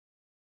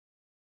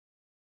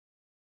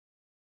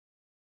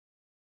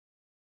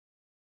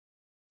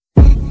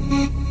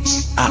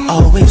I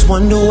always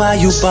wonder why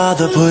you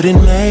bother putting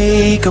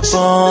makeup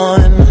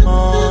on.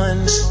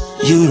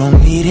 You don't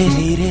need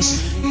it,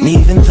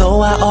 even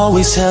though I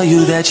always tell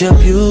you that you're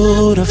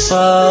beautiful.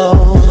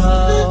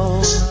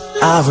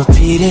 I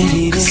repeat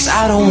it, cause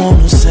I don't want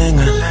no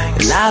singer,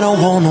 and I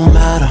don't want no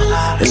model,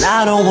 and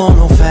I don't want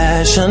no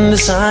fashion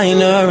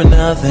designer or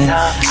nothing.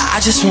 I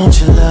just want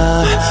your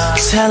love,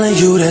 telling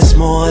you that's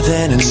more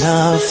than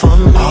enough for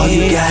me. All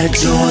you gotta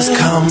do is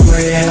come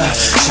real,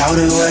 shout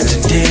it what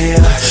you did.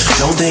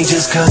 Don't think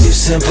just cause you're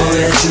simple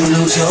that you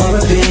lose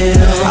your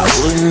appeal. I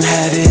wouldn't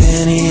have it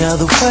any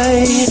other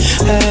way.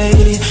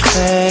 Hey,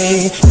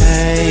 hey,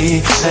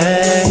 hey,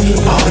 hey.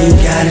 All you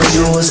gotta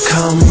do is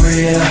come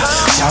real,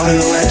 shout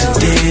it what you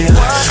did.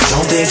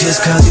 Don't think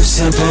just cause you're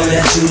simple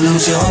that you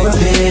lose your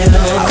appeal.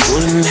 I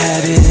wouldn't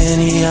have it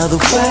any other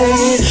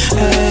way.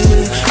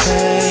 Hey,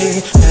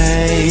 hey,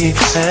 hey,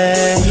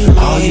 hey.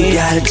 All you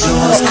gotta do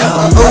is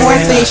come real. Oh,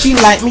 I think she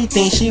like me,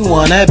 think she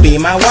wanna be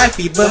my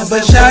wifey, but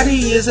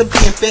shawty is a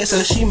pimpette,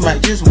 so she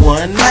might just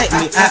one night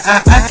me.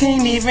 I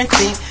can't even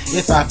think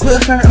if I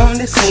put her on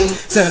the scene,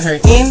 turn her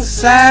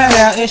inside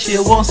out and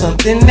she'll want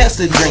something else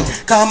to drink.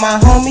 Call my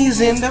homies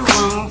in the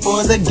room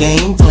for the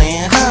game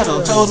plan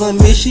huddle. Told them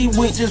if she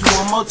went just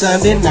one more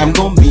time, then I'm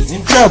gonna be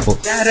in trouble.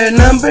 Got her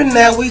number,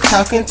 now we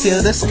talking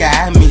till the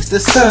sky meets the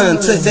sun.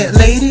 Took that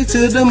lady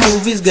to the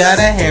movies, got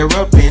her hair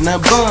up in a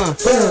bun.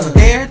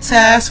 Hair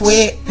tie,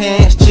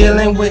 sweatpants,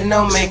 chillin' with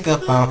no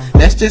makeup on.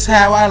 That's just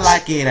how I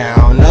like it. I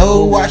don't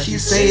know why she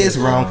say it's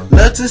wrong.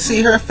 Love to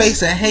see her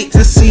face, I hate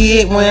to see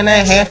it when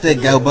I have to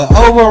go, but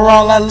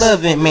overall I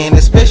love it, man,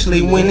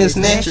 especially when it's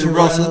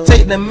natural. So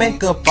take the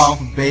makeup off,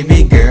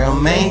 baby girl,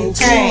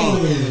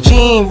 maintain. She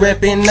ain't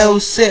reppin' no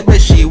set,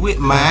 but she with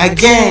my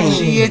gang.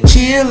 She a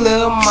chill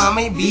little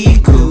mommy, be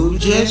cool,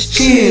 just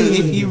chill.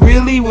 If you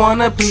really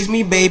wanna please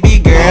me, baby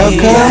girl, all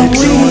you gotta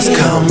do is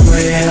come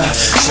real,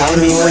 show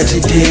me what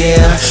you did.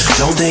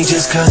 Don't think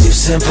just cause you're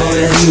simple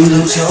that you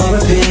lose your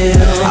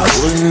appeal. I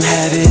wouldn't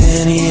have it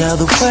any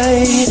other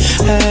way.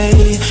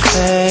 Hey,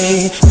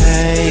 hey,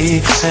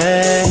 hey,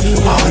 hey.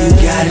 All you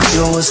gotta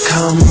do is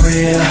come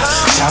real,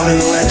 show me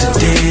what you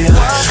did.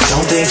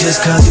 Don't think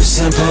just cause you're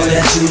simple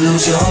that you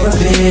lose your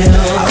appeal.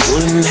 I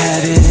wouldn't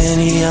have it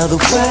any other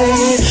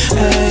way.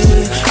 Hey,